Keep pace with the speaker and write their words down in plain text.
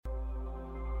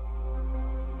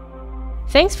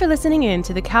Thanks for listening in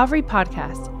to the Calvary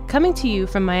Podcast, coming to you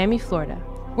from Miami, Florida.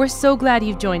 We're so glad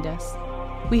you've joined us.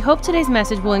 We hope today's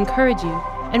message will encourage you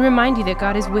and remind you that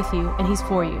God is with you and He's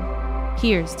for you.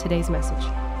 Here's today's message.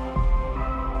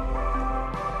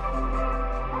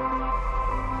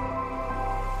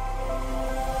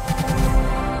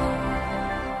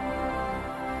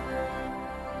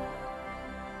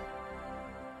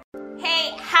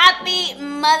 Happy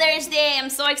Mother's Day. I'm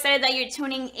so excited that you're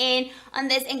tuning in on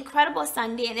this incredible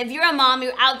Sunday. And if you're a mom,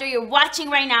 you're out there, you're watching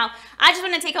right now, I just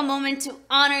want to take a moment to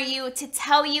honor you, to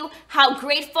tell you how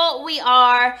grateful we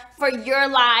are for your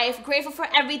life, grateful for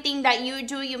everything that you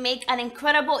do. You make an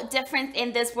incredible difference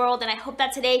in this world. And I hope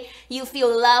that today you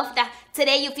feel loved, that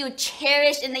today you feel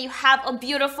cherished, and that you have a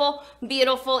beautiful,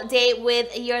 beautiful day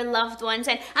with your loved ones.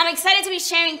 And I'm excited to be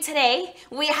sharing today.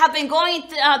 We have been going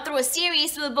through a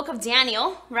series through the book of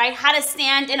Daniel, right? How to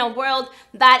stand in a world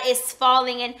that is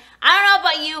falling. And I don't know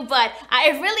about you, but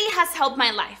it really has helped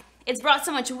my life. It's brought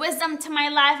so much wisdom to my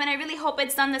life, and I really hope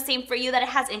it's done the same for you, that it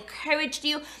has encouraged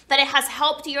you, that it has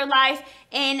helped your life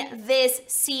in this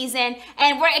season.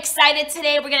 And we're excited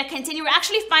today. We're going to continue. We're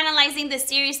actually finalizing this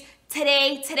series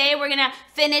today. Today, we're going to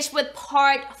finish with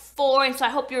part 4, and so I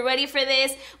hope you're ready for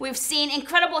this. We've seen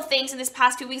incredible things in this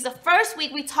past few weeks. The first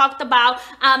week, we talked about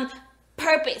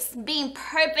purpose, being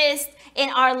purposed in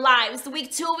our lives.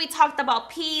 Week 2, we talked about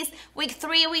peace. Week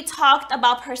 3, we talked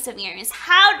about perseverance.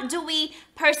 How do we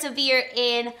persevere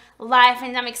in life?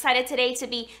 And I'm excited today to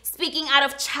be speaking out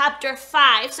of chapter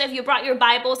 5. So if you brought your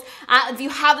Bibles, if you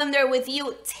have them there with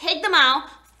you, take them out.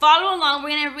 Follow along. We're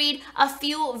going to read a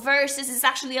few verses. It's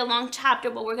actually a long chapter,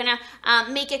 but we're going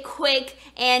to make it quick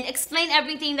and explain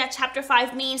everything that chapter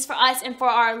 5 means for us and for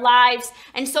our lives.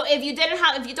 And so if you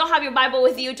don't have your Bible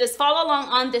with you, just follow along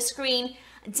on the screen.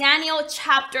 Daniel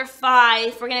chapter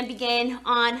 5. We're going to begin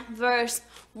on verse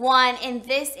 1, and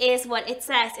this is what it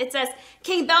says. It says,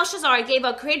 King Belshazzar gave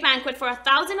a great banquet for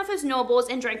 1,000 of his nobles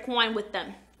and drank wine with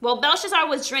them. While Belshazzar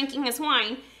was drinking his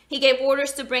wine, he gave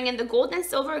orders to bring in the gold and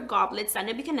silver goblets that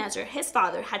Nebuchadnezzar, his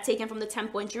father, had taken from the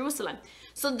temple in Jerusalem,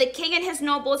 so the king and his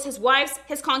nobles, his wives,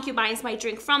 his concubines might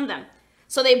drink from them.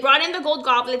 So they brought in the gold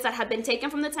goblets that had been taken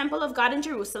from the temple of God in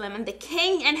Jerusalem, and the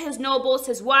king and his nobles,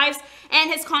 his wives,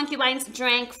 and his concubines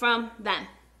drank from them.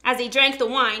 As they drank the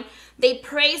wine, they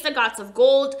praised the gods of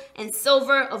gold and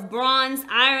silver, of bronze,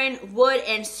 iron, wood,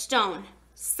 and stone.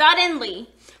 Suddenly,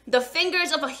 the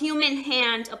fingers of a human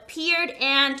hand appeared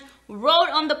and wrote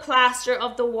on the plaster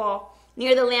of the wall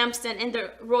near the lampstand in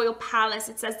the royal palace.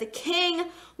 It says, the king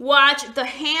watched the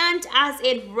hand as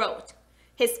it wrote.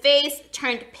 His face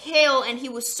turned pale, and he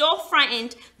was so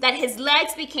frightened that his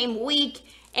legs became weak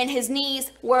and his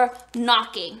knees were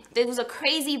knocking. There was a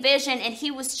crazy vision, and he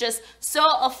was just so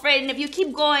afraid. And if you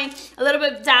keep going a little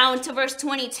bit down to verse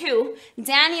 22,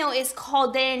 Daniel is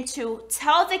called in to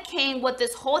tell the king what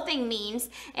this whole thing means.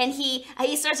 And he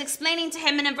starts explaining to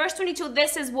him. And in verse 22,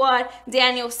 this is what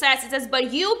Daniel says. It says,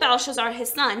 but you, Belshazzar, his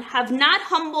son, have not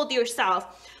humbled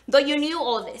yourself, though you knew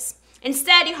all this.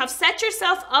 Instead, you have set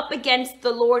yourself up against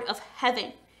the Lord of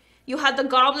heaven. You had the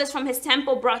goblets from his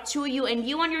temple brought to you, and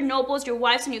you and your nobles, your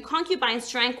wives, and your concubines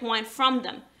drank wine from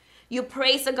them. You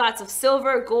praised the gods of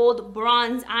silver, gold,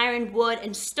 bronze, iron, wood,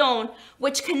 and stone,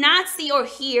 which cannot see or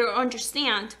hear or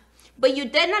understand. But you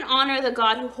did not honor the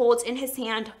God who holds in his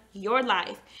hand your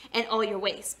life and all your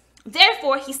ways.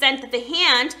 Therefore, he sent the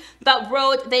hand that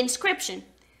wrote the inscription.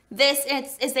 This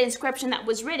is the inscription that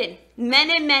was written.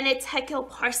 Mene, mene, tekel,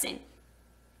 parsin.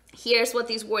 Here's what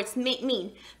these words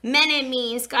mean. Mene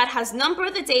means God has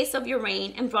numbered the days of your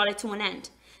reign and brought it to an end.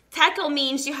 Tekel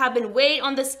means you have been weighed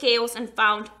on the scales and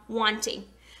found wanting.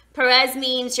 Perez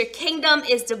means your kingdom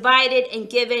is divided and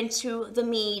given to the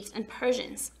Medes and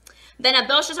Persians. Then at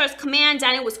Belshazzar's command,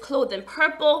 Daniel was clothed in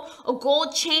purple. A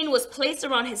gold chain was placed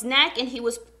around his neck, and he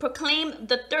was proclaimed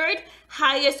the third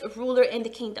highest ruler in the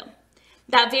kingdom.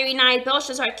 That very night,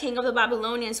 Belshazzar, king of the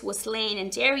Babylonians, was slain,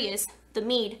 and Darius, the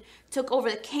Mede, took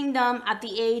over the kingdom at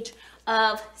the age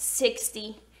of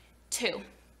 62.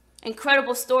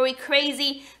 Incredible story,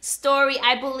 crazy story.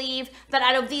 I believe that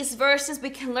out of these verses, we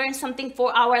can learn something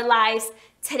for our lives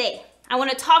today. I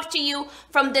want to talk to you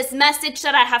from this message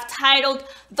that I have titled,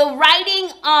 The Writing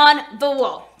on the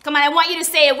Wall. Come on, I want you to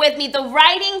say it with me. The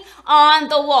writing on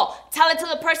the wall. Tell it to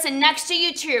the person next to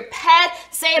you, to your pet.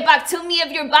 Say it back to me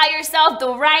if you're by yourself.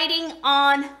 The writing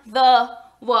on the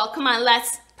wall. Come on,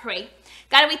 let's pray.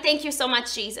 God, we thank you so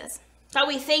much, Jesus. God,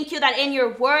 we thank you that in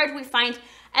your word we find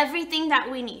everything that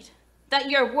we need. That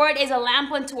your word is a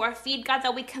lamp unto our feet, God,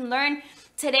 that we can learn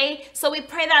today. So we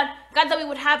pray that, God, that we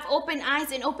would have open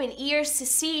eyes and open ears to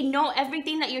see, know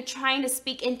everything that you're trying to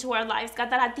speak into our lives. God,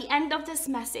 that at the end of this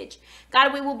message,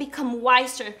 God, we will become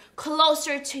wiser,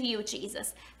 closer to you,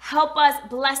 Jesus. Help us,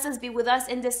 bless us, be with us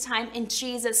in this time. In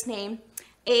Jesus' name,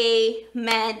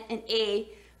 amen and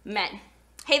amen.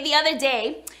 Hey, the other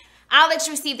day, Alex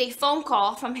received a phone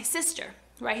call from his sister,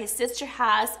 right? His sister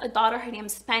has a daughter. Her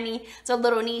name's Penny. It's a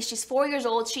little niece. She's 4 years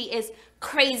old. She is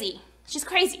crazy. She's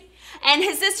crazy. And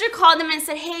his sister called him and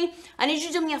said, hey, I need you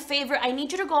to do me a favor. I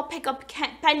need you to go pick up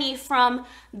Penny from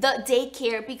the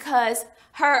daycare because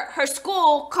her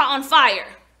school caught on fire.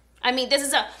 I mean, this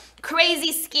is a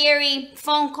crazy, scary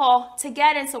phone call to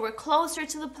get. And so we're closer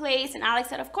to the place. And Alex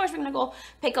said, of course, we're going to go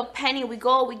pick up Penny. We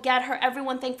go, we get her.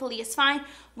 Everyone thankfully is fine.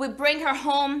 We bring her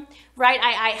home, right?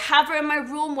 I have her in my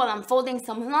room while I'm folding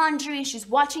some laundry. She's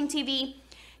watching TV.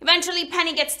 Eventually,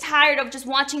 Penny gets tired of just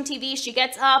watching TV. She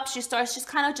gets up. She starts just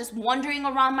kind of just wandering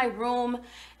around my room.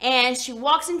 And she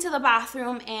walks into the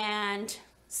bathroom and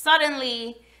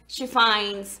suddenly she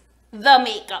finds the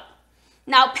makeup.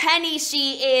 Now, Penny,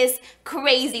 she is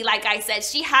crazy, like I said.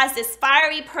 She has this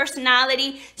fiery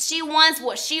personality. She wants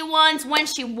what she wants when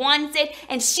she wants it.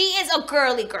 And she is a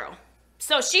girly girl.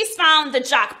 So she's found the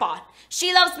jackpot.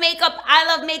 She loves makeup. I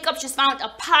love makeup. She's found a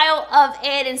pile of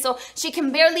it. And so she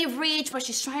can barely reach, but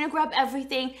she's trying to grab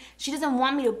everything. She doesn't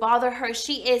want me to bother her.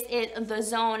 She is in the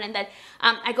zone. And then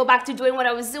I go back to doing what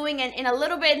I was doing. And a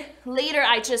little bit later,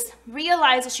 I just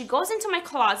realized that she goes into my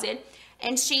closet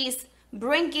and she's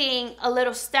bringing a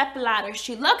little step ladder.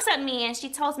 She looks at me and she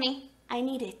tells me, I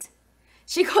need it.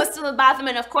 She goes to the bathroom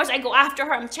and of course I go after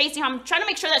her. I'm chasing her. I'm trying to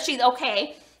make sure that she's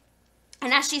okay.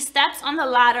 And as she steps on the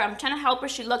ladder, I'm trying to help her.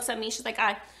 She looks at me. She's like,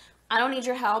 I don't need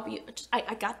your help.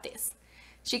 I got this.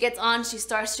 She gets on. She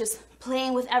starts just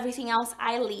playing with everything else.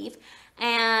 I leave.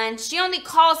 And she only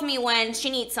calls me when she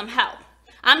needs some help.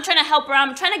 I'm trying to help her.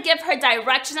 I'm trying to give her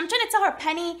directions. I'm trying to tell her,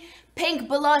 Penny, pink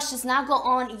blush does not go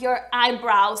on your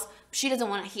eyebrows. She doesn't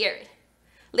want to hear it.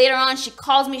 Later on, she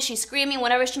calls me. She's screaming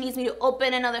whenever she needs me to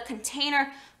open another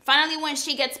container. Finally, when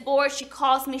she gets bored, she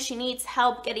calls me. She needs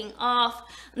help getting off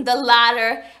the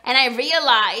ladder. And I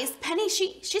realized, Penny,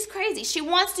 she's crazy. She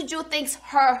wants to do things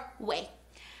her way.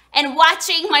 And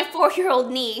watching my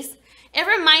 4-year-old niece, it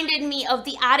reminded me of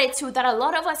the attitude that a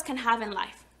lot of us can have in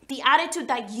life. The attitude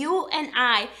that you and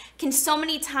I can so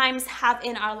many times have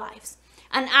in our lives.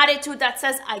 An attitude that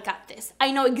says, I got this.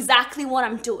 I know exactly what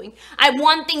I'm doing. I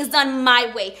want things done my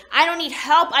way. I don't need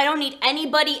help. I don't need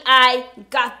anybody. I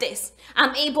got this.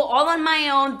 I'm able all on my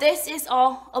own. This is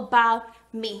all about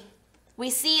me. We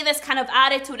see this kind of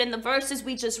attitude in the verses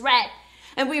we just read.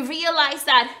 And we realize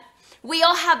that we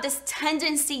all have this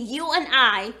tendency, you and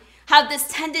I have this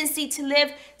tendency to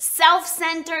live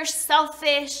self-centered,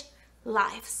 selfish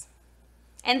lives.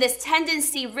 And this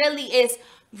tendency really is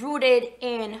rooted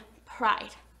in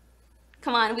pride.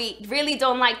 Come on, we really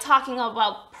don't like talking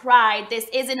about pride. This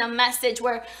isn't a message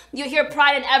where you hear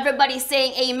pride and everybody's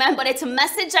saying amen, but it's a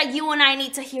message that you and I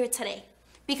need to hear today.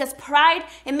 Because pride,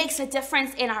 it makes a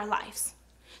difference in our lives.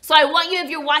 So I want you,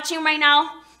 if you're watching right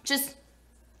now, just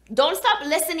don't stop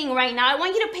listening right now. I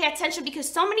want you to pay attention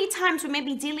because so many times we may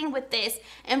be dealing with this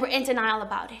and we're in denial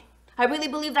about it. I really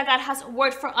believe that God has a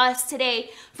word for us today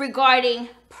regarding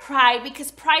pride,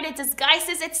 because pride, it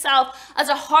disguises itself as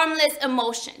a harmless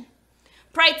emotion.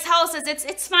 Pride tells us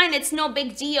it's fine, it's no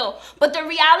big deal. But the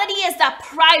reality is that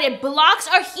pride, it blocks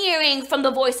our hearing from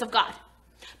the voice of God.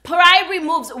 Pride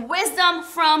removes wisdom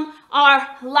from our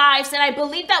lives. And I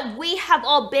believe that we have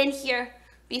all been here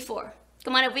before.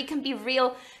 Come on, if we can be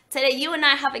real today, you and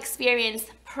I have experienced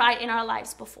pride in our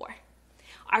lives before.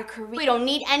 Our career, we don't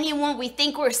need anyone. We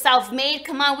think we're self-made.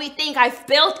 Come on, we think I've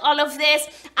built all of this.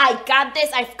 I got this.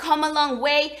 I've come a long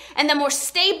way. And the more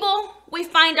stable we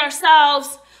find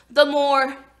ourselves, the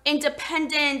more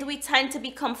independent we tend to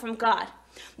become from God.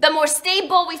 The more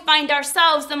stable we find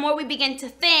ourselves, the more we begin to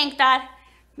think that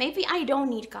maybe I don't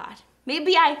need God.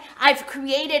 Maybe I've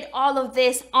created all of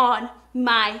this on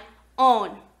my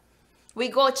own. We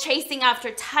go chasing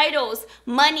after titles,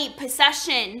 money,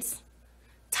 possessions,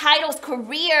 titles,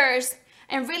 careers,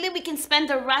 and really we can spend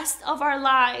the rest of our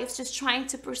lives just trying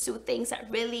to pursue things that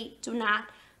really do not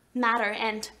matter.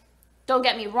 And don't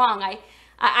get me wrong,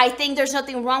 I think there's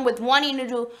nothing wrong with wanting to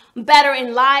do better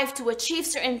in life, to achieve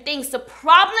certain things. The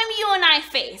problem you and I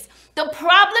face, the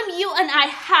problem you and I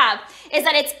have is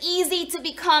that it's easy to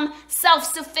become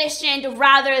self-sufficient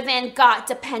rather than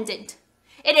God-dependent.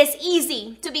 It is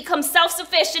easy to become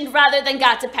self-sufficient rather than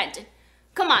God-dependent.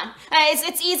 Come on.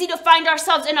 It's easy to find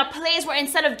ourselves in a place where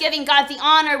instead of giving God the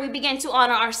honor, we begin to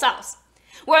honor ourselves.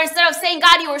 Where instead of saying,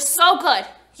 God, you are so good.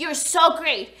 You're so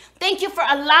great. Thank you for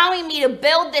allowing me to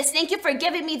build this. Thank you for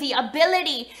giving me the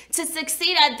ability to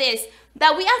succeed at this.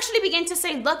 That we actually begin to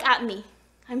say, look at me.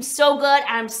 I'm so good.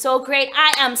 I'm so great.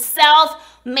 I am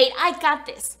self-made. I got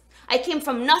this. I came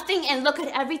from nothing and look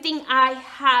at everything I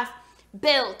have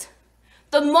built.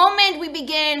 The moment we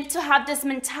begin to have this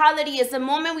mentality is the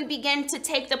moment we begin to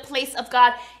take the place of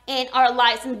God in our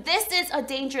lives. And this is a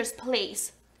dangerous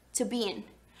place to be in.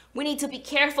 We need to be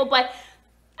careful, but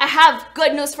I have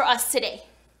good news for us today.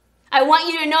 I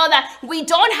want you to know that we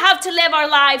don't have to live our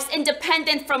lives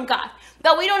independent from God.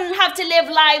 That we don't have to live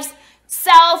lives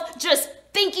just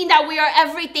thinking that we are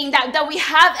everything, that we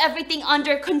have everything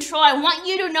under control. I want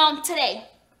you to know today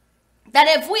that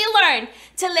if we learn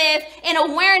to live in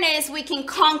awareness, we can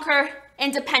conquer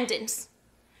independence.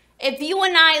 If you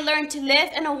and I learn to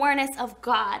live in awareness of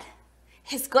God,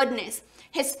 His goodness,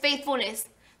 His faithfulness,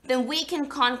 then we can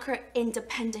conquer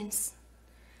independence.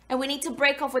 And we need to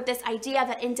break off with this idea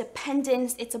that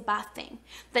independence, it's a bad thing.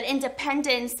 That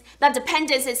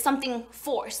dependence is something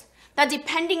forced. That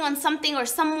depending on something or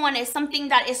someone is something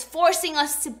that is forcing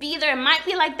us to be there. It might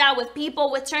be like that with people,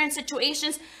 with certain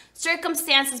situations,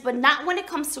 circumstances, but not when it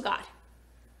comes to God.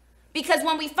 Because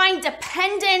when we find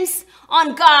dependence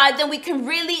on God, then we can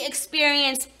really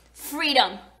experience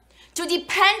freedom. To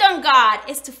depend on God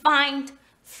is to find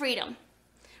freedom.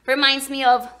 Reminds me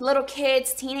of little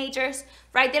kids, teenagers,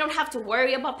 right? They don't have to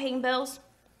worry about paying bills.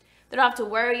 They don't have to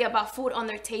worry about food on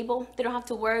their table. They don't have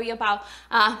to worry about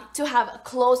to have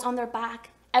clothes on their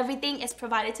back. Everything is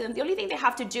provided to them. The only thing they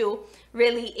have to do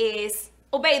really is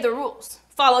obey the rules,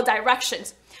 follow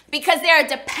directions, because they are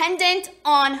dependent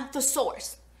on the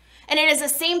source. And it is the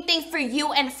same thing for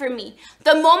you and for me.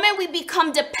 The moment we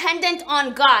become dependent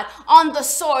on God, on the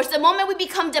source, the moment we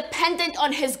become dependent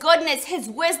on His goodness, His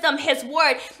wisdom, His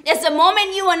word, is the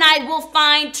moment you and I will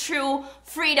find true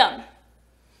freedom.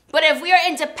 But if we are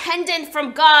independent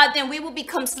from God, then we will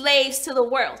become slaves to the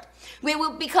world. We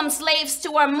will become slaves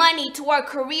to our money, to our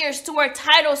careers, to our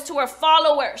titles, to our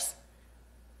followers.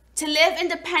 To live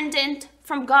independent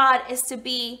from God is to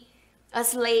be a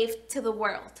slave to the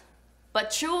world.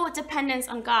 But true dependence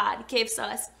on God gives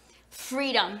us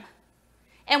freedom.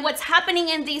 And what's happening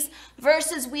in these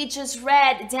verses we just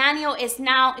read, Daniel is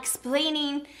now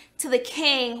explaining to the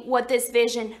king what this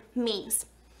vision means.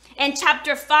 And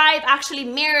chapter 5 actually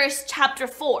mirrors chapter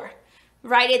 4,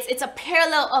 right? It's a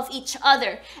parallel of each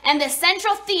other. And the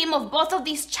central theme of both of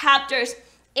these chapters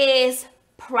is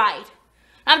pride.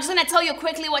 I'm just going to tell you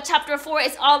quickly what chapter 4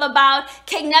 is all about.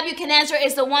 King Nebuchadnezzar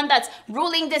is the one that's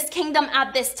ruling this kingdom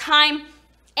at this time.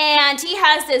 And he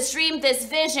has this dream, this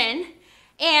vision.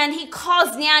 And he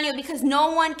calls Daniel because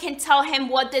no one can tell him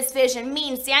what this vision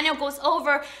means. Daniel goes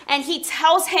over and he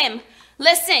tells him,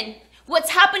 listen,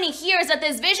 what's happening here is that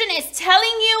this vision is telling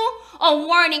you a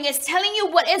warning. It's telling you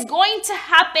what is going to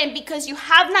happen because you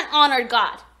have not honored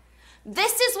God.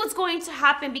 This is what's going to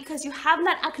happen because you have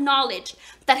not acknowledged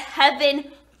that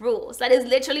heaven rules. That is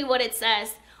literally what it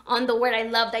says on the word. I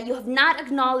love that you have not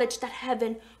acknowledged that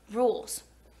heaven rules.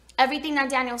 Everything that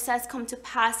Daniel says come to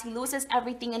pass. He loses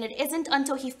everything, and it isn't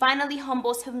until he finally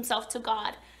humbles himself to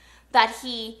God that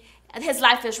his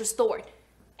life is restored.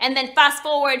 And then fast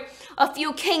forward a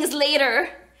few kings later,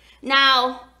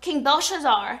 now King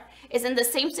Belshazzar is in the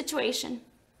same situation.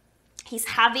 He's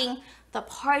having the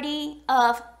party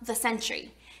of the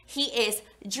century. He is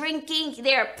drinking.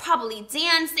 They're probably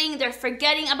dancing. They're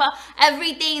forgetting about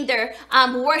everything. They're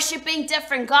worshiping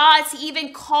different gods. He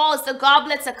even calls the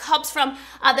goblets, the cups from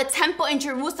the temple in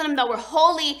Jerusalem that were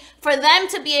holy for them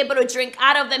to be able to drink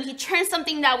out of them. He turned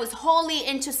something that was holy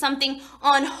into something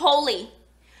unholy.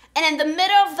 And in the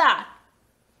middle of that,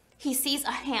 he sees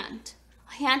a hand.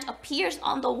 A hand appears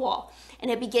on the wall. And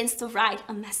it begins to write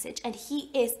a message. And he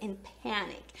is in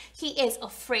panic. He is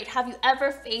afraid. Have you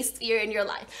ever faced fear in your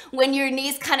life? When your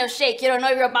knees kind of shake, you don't know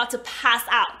you're about to pass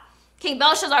out. King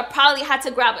Belshazzar probably had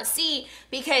to grab a seat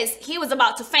because he was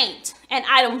about to faint. And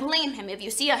I don't blame him. If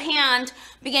you see a hand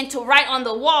begin to write on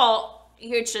the wall,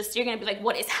 you're going to be like,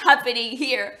 what is happening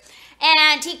here?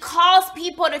 And he calls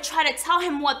people to try to tell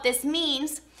him what this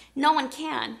means. No one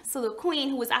can. So the queen,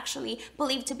 who was actually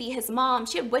believed to be his mom,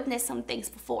 she had witnessed some things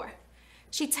before.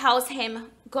 She tells him,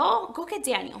 go get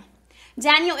Daniel.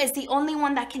 Daniel is the only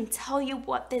one that can tell you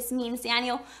what this means.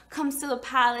 Daniel comes to the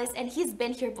palace and he's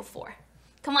been here before.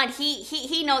 Come on,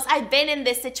 he knows. I've been in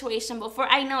this situation before.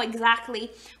 I know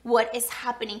exactly what is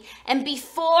happening. And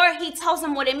before he tells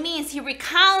him what it means, he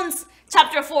recounts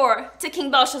chapter 4 to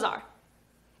King Belshazzar.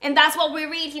 And that's what we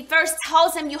read. He first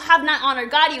tells him, you have not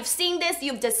honored God. You've seen this.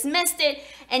 You've dismissed it.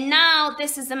 And now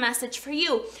this is the message for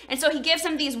you. And so he gives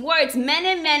him these words,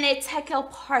 Mene, Mene,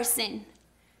 Tekel, Parsin.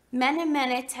 Mene,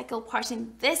 mene, tekel, parsin.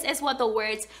 This is what the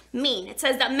words mean. It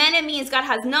says that mene means God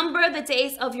has numbered the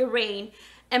days of your reign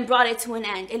and brought it to an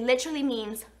end. It literally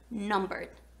means numbered.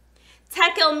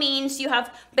 Tekel means you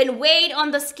have been weighed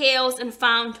on the scales and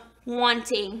found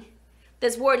wanting.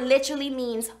 This word literally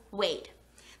means weighed.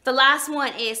 The last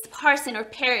one is parsin or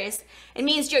Paris. It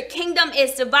means your kingdom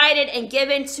is divided and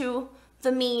given to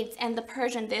the Medes and the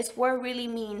Persian. This word really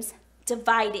means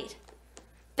divided.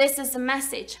 This is the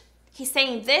message. He's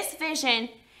saying this vision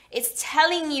is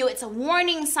telling you, it's a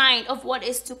warning sign of what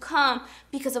is to come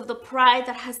because of the pride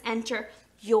that has entered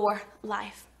your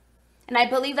life. And I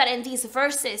believe that in these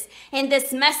verses, in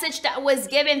this message that was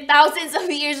given thousands of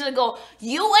years ago,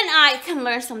 you and I can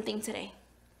learn something today.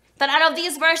 That out of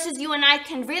these verses, you and I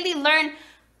can really learn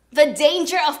the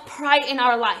danger of pride in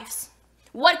our lives.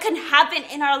 What can happen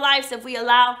in our lives if we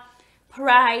allow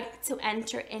pride to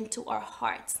enter into our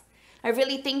hearts? I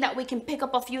really think that we can pick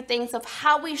up a few things of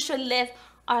how we should live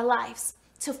our lives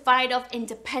to fight off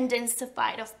independence, to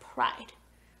fight off pride.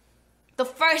 The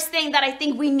first thing that I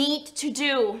think we need to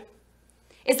do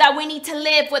is that we need to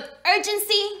live with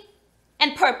urgency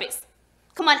and purpose.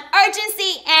 Come on,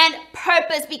 urgency and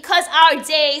purpose, because our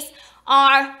days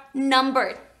are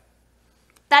numbered.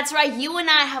 That's right, you and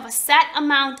I have a set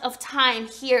amount of time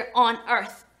here on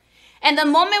earth. And the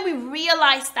moment we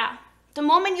realize that, the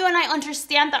moment you and I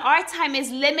understand that our time is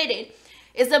limited,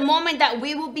 is the moment that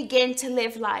we will begin to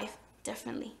live life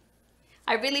differently.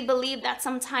 I really believe that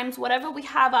sometimes whatever we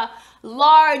have a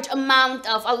large amount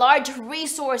of, a large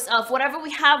resource of, whatever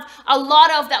we have a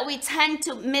lot of, that we tend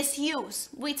to misuse,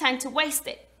 we tend to waste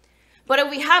it. But if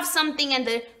we have something and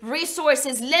the resource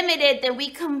is limited, then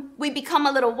we become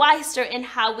a little wiser in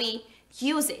how we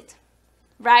use it,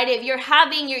 right? If you're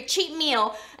having your cheat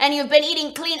meal and you've been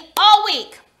eating clean all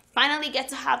week, finally get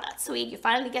to have that sweet, you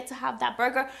finally get to have that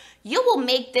burger, you will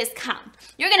make this count.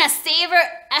 You're gonna savor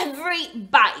every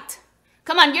bite.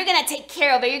 Come on, you're gonna take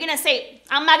care of it. You're gonna say,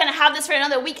 I'm not gonna have this for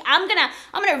another week. I'm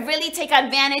gonna really take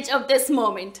advantage of this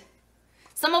moment.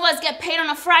 Some of us get paid on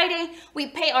a Friday, we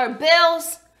pay our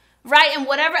bills, right? And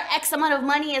whatever X amount of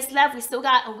money is left, we still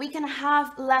got a week and a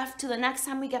half left to the next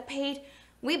time we get paid.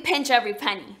 We pinch every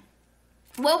penny.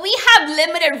 When we have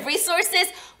limited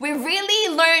resources, we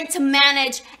really learn to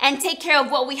manage and take care of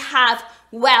what we have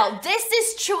well. This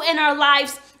is true in our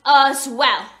lives as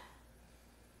well.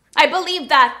 I believe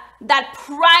that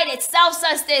pride, it sells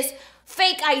us this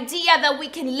fake idea that we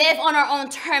can live on our own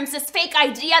terms, this fake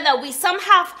idea that we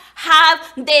somehow have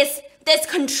this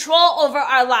control over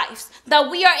our lives,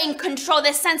 that we are in control,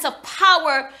 this sense of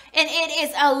power, and it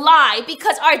is a lie,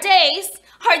 because our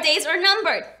days are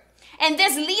numbered. And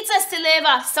this leads us to live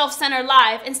a self-centered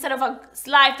life instead of a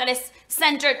life that is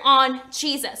centered on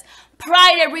Jesus.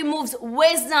 Pride, it removes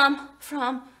wisdom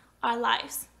from our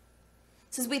lives.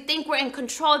 Since we think we're in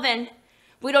control, then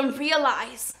we don't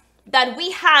realize that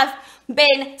we have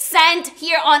been sent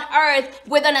here on earth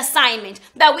with an assignment,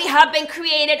 that we have been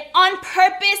created on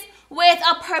purpose with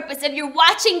a purpose. If you're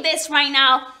watching this right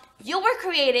now, you were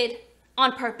created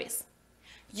on purpose.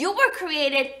 You were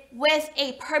created with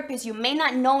a purpose. You may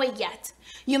not know it yet.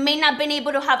 You may not have been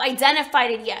able to have identified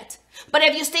it yet. But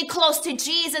if you stay close to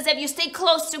Jesus, if you stay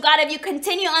close to God, if you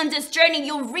continue on this journey,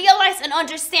 you'll realize and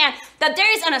understand that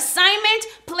there is an assignment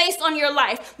placed on your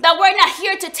life, that we're not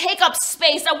here to take up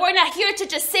space, that we're not here to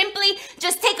just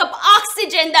take up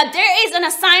oxygen, that there is an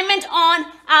assignment on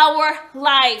our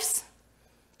lives.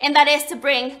 And that is to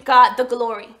bring God the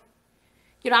glory.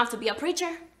 You don't have to be a preacher.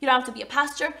 You don't have to be a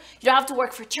pastor. You don't have to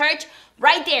work for church.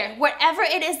 Right there, wherever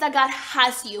it is that God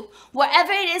has you,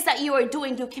 wherever it is that you are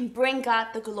doing, you can bring God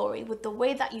the glory with the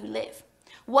way that you live,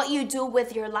 what you do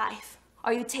with your life.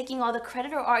 Are you taking all the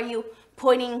credit, or are you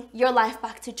pointing your life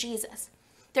back to Jesus?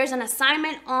 There's an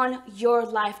assignment on your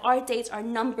life. Our days are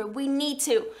numbered. We need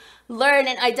to learn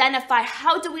and identify,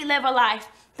 how do we live a life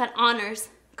that honors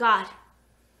God?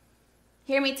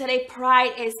 Hear me today,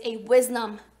 pride is a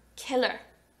wisdom killer.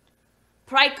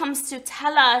 Pride comes to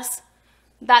tell us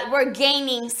that we're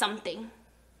gaining something.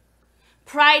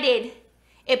 Pride,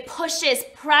 it pushes.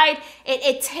 Pride,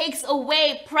 it takes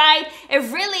away. Pride,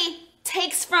 it really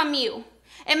takes from you.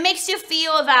 It makes you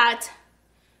feel that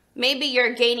maybe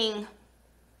you're gaining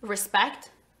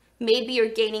respect. Maybe you're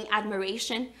gaining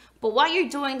admiration. But while you're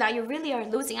doing that, you really are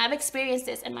losing. I've experienced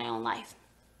this in my own life.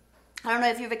 I don't know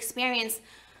if you've experienced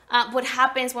what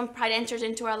happens when pride enters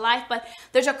into our life, but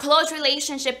there's a close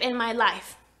relationship in my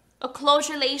life, a close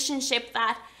relationship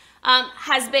that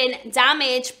has been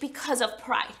damaged because of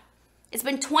pride. It's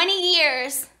been 20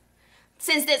 years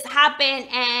since this happened,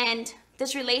 and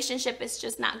this relationship is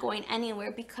just not going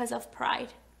anywhere because of pride.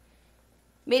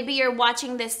 Maybe you're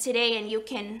watching this today and you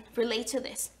can relate to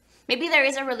this. Maybe there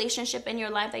is a relationship in your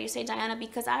life that you say, Diana,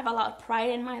 because I have a lot of pride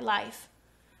in my life,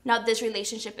 now this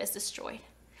relationship is destroyed.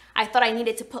 I thought I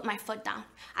needed to put my foot down.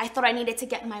 I thought I needed to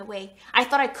get my way. I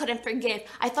thought I couldn't forgive.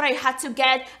 I thought I had to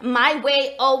get my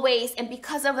way always. And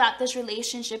because of that, this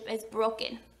relationship is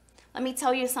broken. Let me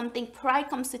tell you something. Pride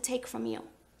comes to take from you.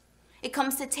 It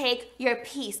comes to take your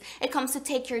peace. It comes to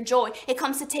take your joy. It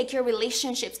comes to take your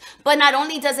relationships. But not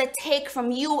only does it take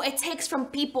from you, it takes from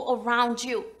people around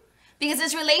you. Because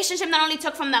this relationship not only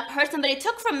took from that person, but it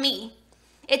took from me.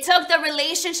 It took the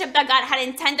relationship that God had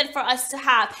intended for us to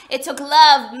have. It took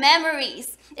love,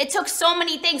 memories. It took so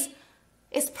many things.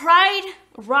 Is pride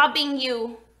robbing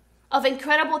you of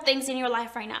incredible things in your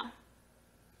life right now?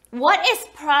 What is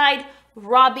pride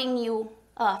robbing you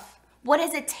of? What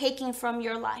is it taking from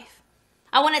your life?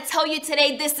 I want to tell you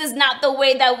today, this is not the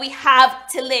way that we have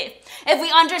to live. If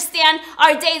we understand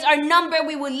our days are numbered,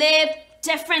 we will live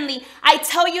differently. I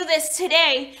tell you this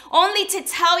today only to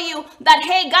tell you that,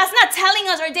 hey, God's not telling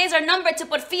us our days are numbered to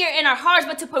put fear in our hearts,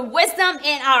 but to put wisdom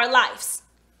in our lives.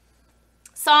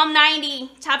 Psalm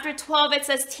 90, chapter 12, it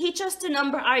says, teach us to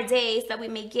number our days that we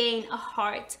may gain a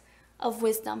heart of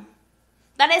wisdom.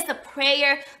 That is the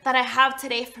prayer that I have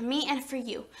today for me and for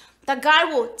you. That God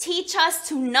will teach us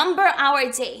to number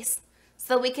our days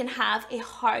so we can have a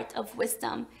heart of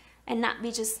wisdom and not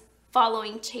be just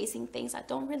chasing things that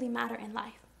don't really matter in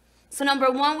life. So number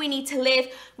one, we need to live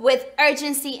with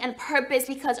urgency and purpose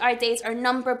because our days are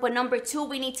numbered. But number two,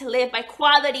 we need to live by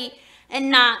quality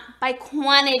and not by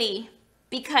quantity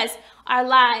because our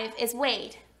life is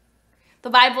weighed. The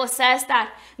Bible says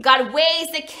that God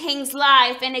weighs the king's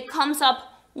life and it comes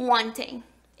up wanting.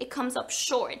 It comes up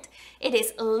short. It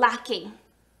is lacking.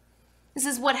 This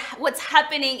is what's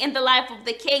happening in the life of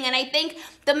the king. And I think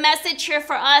the message here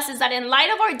for us is that in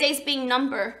light of our days being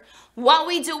numbered, what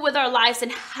we do with our lives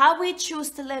and how we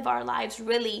choose to live our lives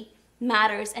really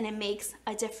matters and it makes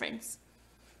a difference.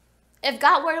 If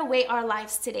God were to weigh our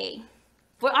lives today,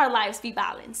 would our lives be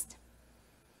balanced?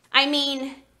 I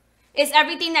mean, is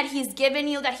everything that he's given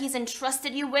you, that he's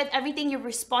entrusted you with, everything you're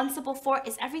responsible for,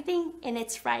 is everything in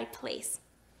its right place?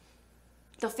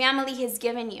 The family he's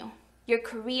given you, your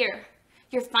career,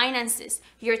 your finances,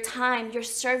 your time, your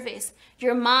service,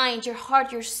 your mind, your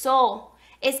heart, your soul.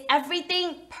 Is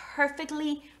everything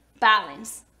perfectly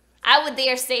balanced? I would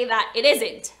dare say that it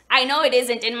isn't. I know it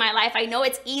isn't in my life. I know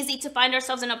it's easy to find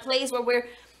ourselves in a place where we're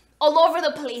all over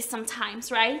the place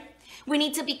sometimes, right? We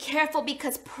need to be careful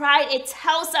because pride, it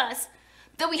tells us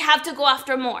that we have to go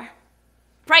after more.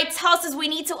 Pride tells us we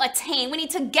need to attain, we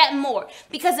need to get more.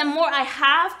 Because the more I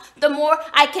have, the more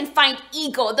I can find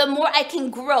ego, the more I can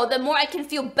grow, the more I can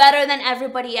feel better than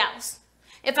everybody else.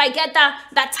 If I get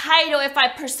that title, if I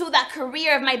pursue that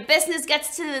career, if my business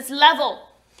gets to this level,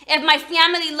 if my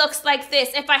family looks like this,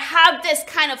 if I have this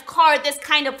kind of car, this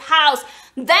kind of house,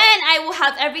 then I will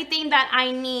have everything that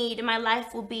I need. My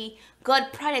life will be good.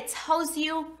 Pride, it tells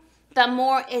you that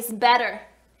more is better.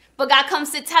 But God comes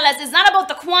to tell us it's not about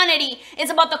the quantity, it's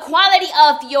about the quality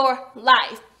of your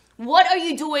life. What are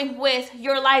you doing with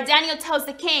your life? Daniel tells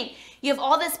the king, you have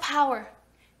all this power,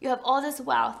 you have all this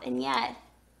wealth, and yet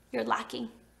you're lacking.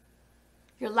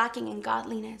 You're lacking in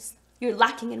godliness. You're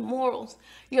lacking in morals.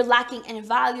 You're lacking in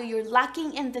value. You're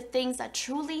lacking in the things that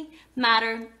truly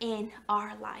matter in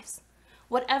our lives.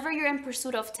 Whatever you're in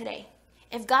pursuit of today,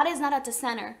 if God is not at the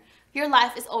center, your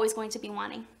life is always going to be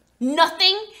wanting.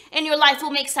 Nothing in your life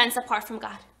will make sense apart from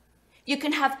God. You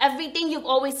can have everything you've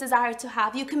always desired to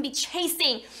have. You can be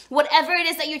chasing whatever it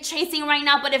is that you're chasing right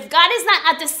now. But if God is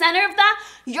not at the center of that,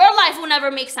 your life will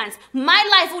never make sense. My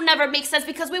life will never make sense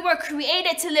because we were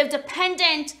created to live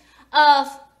dependent of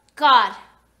God.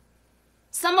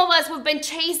 Some of us, we've been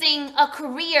chasing a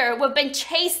career. We've been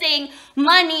chasing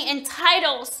money and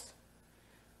titles.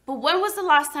 But when was the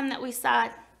last time that we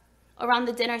sat around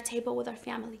the dinner table with our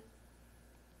family?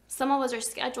 Some of us, our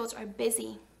schedules are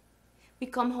busy. We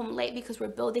come home late because we're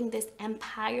building this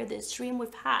empire, this dream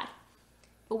we've had.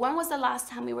 But when was the last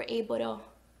time we were able to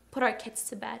put our kids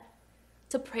to bed,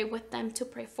 to pray with them, to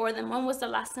pray for them? When was the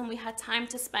last time we had time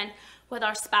to spend with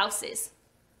our spouses?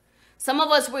 Some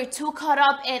of us were too caught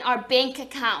up in our bank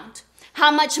account.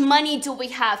 How much money do we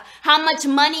have? How much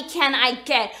money can I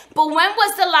get? But when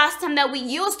was the last time that we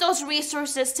used those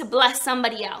resources to bless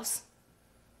somebody else?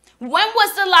 When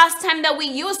was the last time that we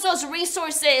used those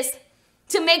resources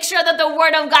to make sure that the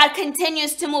word of God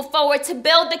continues to move forward, to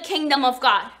build the kingdom of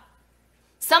God?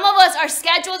 Some of us, our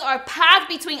schedules are packed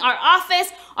between our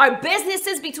office, our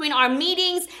businesses, between our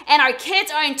meetings, and our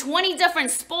kids are in 20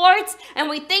 different sports, and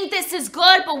we think this is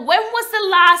good, but when was the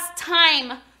last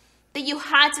time that you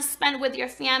had to spend with your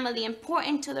family and pour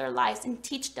into their lives and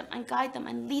teach them and guide them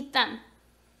and lead them.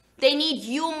 They need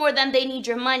you more than they need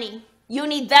your money. You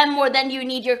need them more than you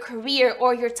need your career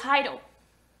or your title.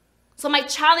 So my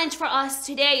challenge for us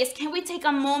today is, can we take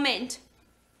a moment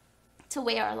to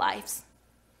weigh our lives?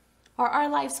 Are our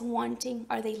lives wanting?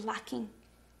 Are they lacking?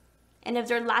 And if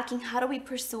they're lacking, how do we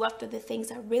pursue after the things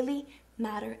that really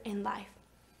matter in life?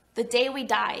 The day we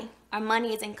die, our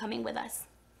money isn't coming with us.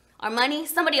 Our money,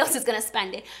 somebody else is going to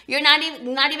spend it. You're not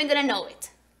even going to know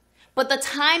it. But the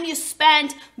time you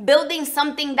spend building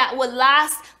something that will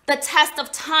last the test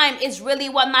of time is really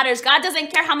what matters. God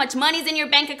doesn't care how much money is in your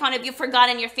bank account if you've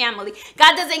forgotten your family.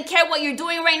 God doesn't care what you're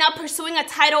doing right now, pursuing a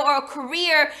title or a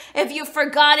career, if you've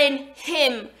forgotten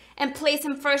him and place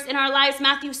him first in our lives.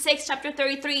 Matthew 6, chapter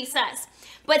 33 says,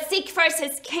 "But seek first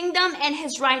his kingdom and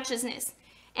his righteousness,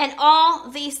 and all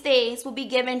these things will be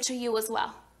given to you as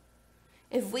well."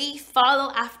 If we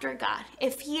follow after God,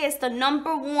 if he is the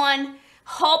number one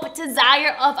hope,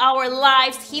 desire of our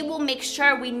lives, he will make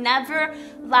sure we never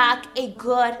lack a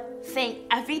good thing.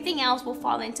 Everything else will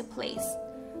fall into place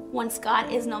once God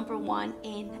is number one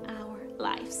in our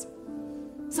lives.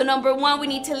 So number one, we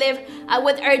need to live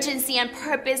with urgency and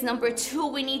purpose. Number two,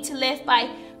 we need to live by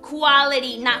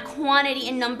quality, not quantity.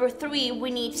 And number three,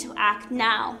 we need to act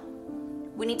now.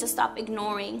 We need to stop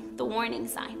ignoring the warning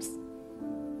signs.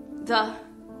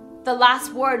 The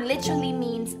last word literally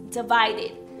means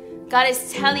divided. God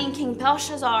is telling King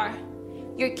Belshazzar,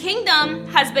 your kingdom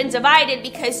has been divided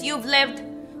because you've lived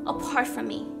apart from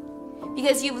me,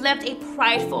 because you've lived a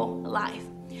prideful life,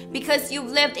 because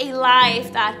you've lived a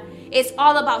life that is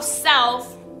all about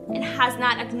self and has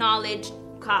not acknowledged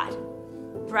God,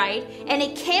 right? And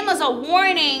it came as a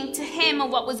warning to him of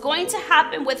what was going to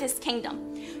happen with his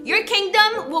kingdom. Your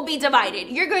kingdom will be divided.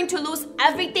 You're going to lose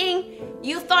everything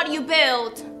you thought you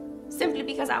built simply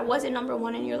because I wasn't number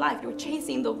one in your life. You're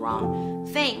chasing the wrong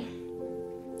thing.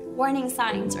 Warning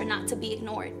signs are not to be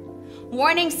ignored.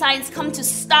 Warning signs come to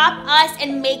stop us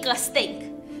and make us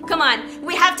think. Come on,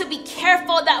 we have to be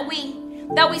careful that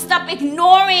we stop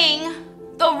ignoring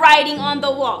the writing on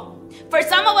the wall. For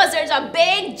some of us, there's a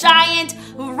big, giant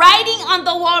writing on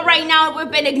the wall right now, and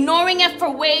we've been ignoring it for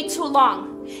way too long.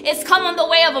 It's come on the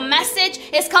way of a message.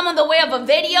 It's come on the way of a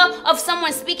video of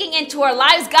someone speaking into our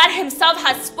lives. God himself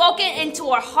has spoken into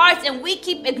our hearts, and we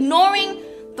keep ignoring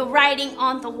the writing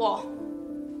on the wall.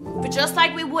 But just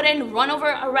like we wouldn't run over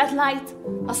a red light,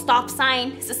 a stop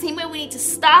sign, it's the same way we need to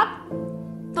stop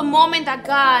the moment that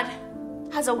God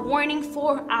has a warning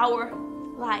for our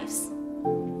lives.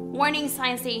 Warning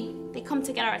signs, they come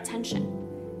to get our attention.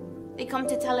 They come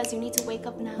to tell us, you need to wake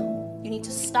up now. You need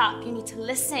to stop. You need to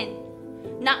listen.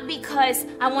 Not because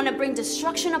I want to bring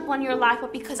destruction upon your life,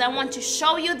 but because I want to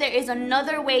show you there is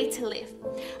another way to live.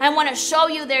 I want to show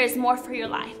you there is more for your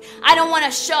life. I don't want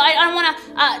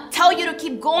to tell you to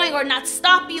keep going or not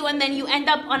stop you, and then you end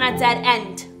up on a dead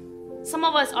end. Some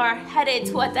of us are headed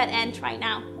to a dead end right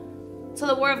now. So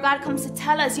the word of God comes to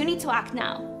tell us, you need to act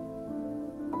now.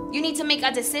 You need to make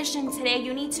a decision today.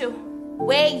 You need to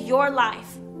weigh your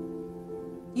life.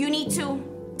 You need to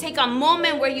take a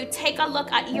moment where you take a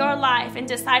look at your life and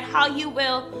decide how you're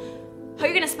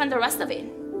going to spend the rest of it.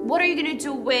 What are you going to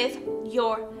do with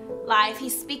your life?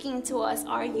 He's speaking to us.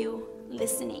 Are you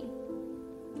listening?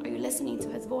 Are you listening to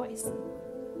his voice?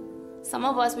 Some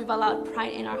of us, we've allowed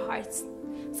pride in our hearts.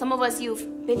 Some of us,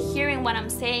 you've been hearing what I'm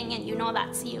saying and you know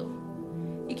that's you.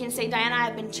 You can say, Diana,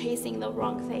 I've been chasing the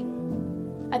wrong thing.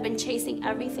 I've been chasing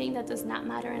everything that does not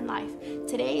matter in life.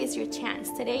 Today is your chance.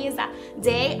 Today is that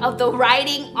day of the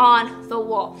writing on the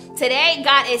wall. Today,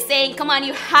 God is saying, come on,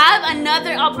 you have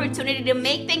another opportunity to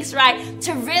make things right,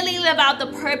 to really live out the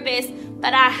purpose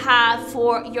that I have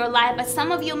for your life. But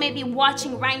some of you may be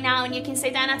watching right now and you can say,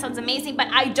 Diana, that sounds amazing, but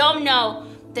I don't know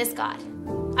this God.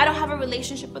 I don't have a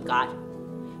relationship with God.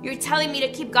 You're telling me to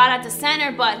keep God at the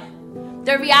center, but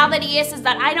the reality is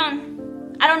that I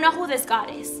don't know who this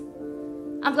God is.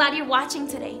 I'm glad you're watching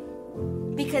today,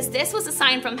 because this was a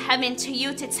sign from heaven to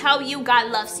you to tell you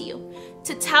God loves you,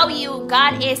 to tell you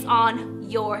God is on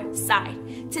your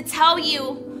side, to tell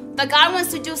you that God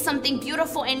wants to do something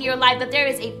beautiful in your life, that there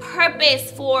is a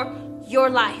purpose for your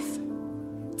life.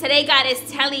 Today, God is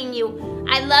telling you,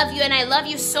 I love you, and I love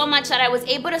you so much that I was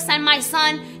able to send my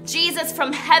son, Jesus,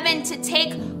 from heaven to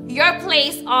take your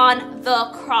place on the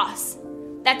cross.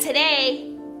 That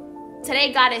today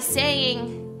God is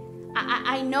saying,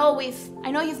 I know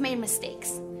you've made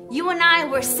mistakes. You and I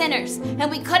were sinners,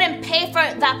 and we couldn't pay for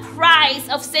that price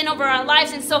of sin over our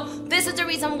lives. And so this is the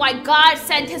reason why God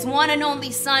sent his one and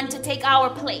only son to take our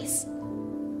place,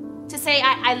 to say,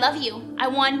 I love you. I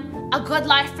want a good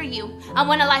life for you. I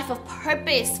want a life of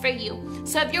purpose for you.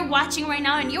 So if you're watching right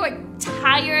now and you are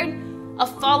tired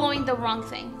of following the wrong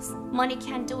things, money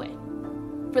can't do it.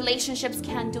 Relationships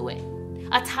can't do it.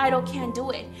 A title can't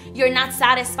do it. You're not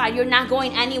satisfied. You're not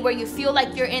going anywhere. You feel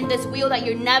like you're in this wheel that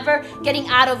you're never getting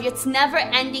out of. It's never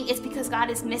ending. It's because God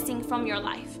is missing from your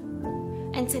life.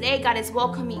 And today God is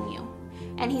welcoming you.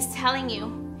 And He's telling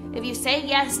you, if you say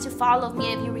yes to follow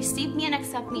me, if you receive me and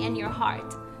accept me in your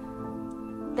heart,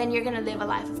 then you're going to live a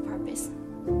life of purpose.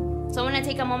 So I'm going to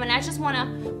take a moment. I just want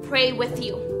to pray with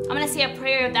you. I'm going to say a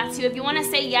prayer if that's you. If you want to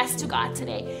say yes to God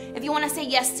today, if you want to say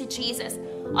yes to Jesus,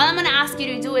 all I'm going to ask you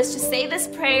to do is just say this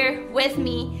prayer with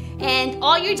me. And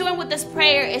all you're doing with this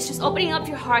prayer is just opening up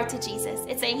your heart to Jesus.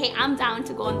 It's saying, hey, I'm down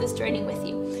to go on this journey with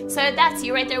you. So if that's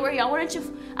you right there where you are, why don't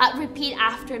you repeat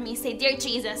after me. Say, dear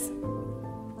Jesus,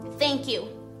 thank you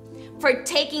for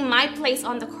taking my place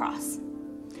on the cross.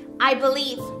 I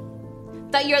believe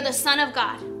that you're the Son of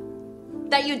God,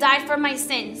 that you died for my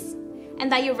sins, and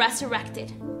that you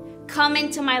resurrected. Come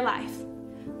into my life.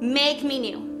 Make me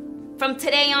new. From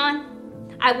today on,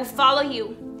 I will follow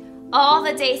you all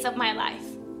the days of my life.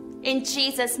 In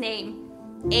Jesus' name,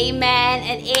 amen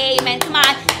and amen. Come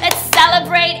on, let's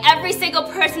celebrate every single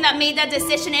person that made that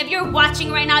decision. If you're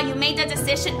watching right now, you made that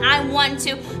decision. I want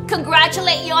to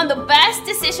congratulate you on the best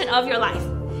decision of your life.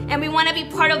 And we want to be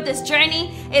part of this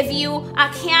journey. If you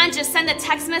can, just send a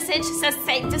text message.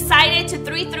 Say decided to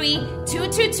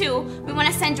 33222. We want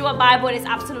to send you a Bible. It is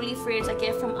absolutely free. It's a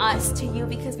gift from us to you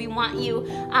because we want you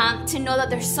to know that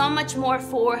there's so much more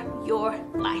for your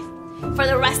life. For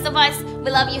the rest of us, we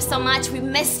love you so much. We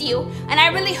miss you. And I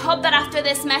really hope that after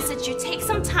this message, you take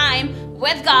some time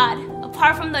with God,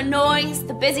 apart from the noise,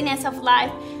 the busyness of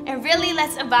life, and really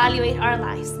let's evaluate our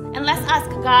lives. And let's ask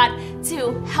God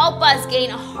to help us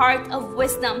gain a heart of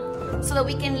wisdom so that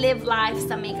we can live lives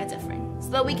that make a difference,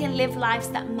 so that we can live lives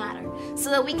that matter,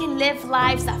 so that we can live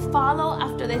lives that follow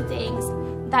after the things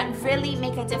that really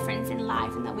make a difference in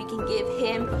life and that we can give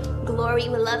Him glory.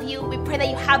 We love you. We pray that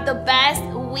you have the best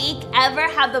week ever.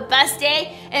 Have the best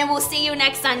day, and we'll see you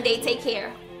next Sunday. Take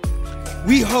care.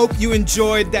 We hope you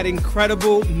enjoyed that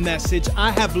incredible message.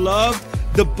 I have loved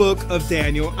the book of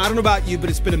Daniel. I don't know about you, but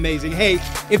it's been amazing. Hey,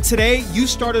 if today you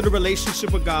started a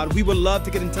relationship with God, we would love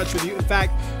to get in touch with you. In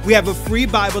fact, we have a free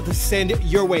Bible to send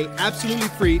your way, absolutely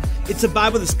free. It's a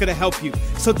Bible that's going to help you.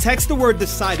 So text the word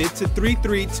decided to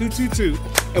 33222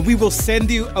 and we will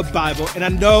send you a Bible. And I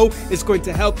know it's going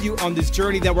to help you on this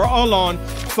journey that we're all on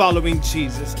following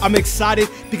Jesus. I'm excited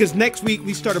because next week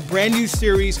we start a brand new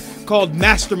series called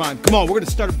Mastermind. Come on, we're going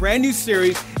to start a brand new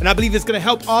series, and I believe it's going to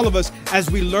help all of us as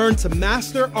we learn to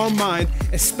master our mind,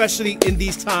 especially in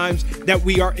these times that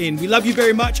we are in. We love you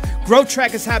very much. Growth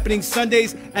Track is happening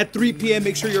Sundays at 3 p.m.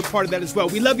 Make sure you're a part of that as well.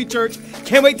 We love you, church.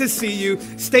 Can't wait to see you.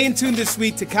 Stay in tune this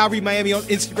week to Calvary Miami on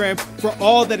Instagram for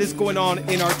all that is going on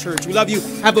in our church. We love you.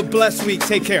 Have a blessed week.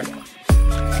 Take care.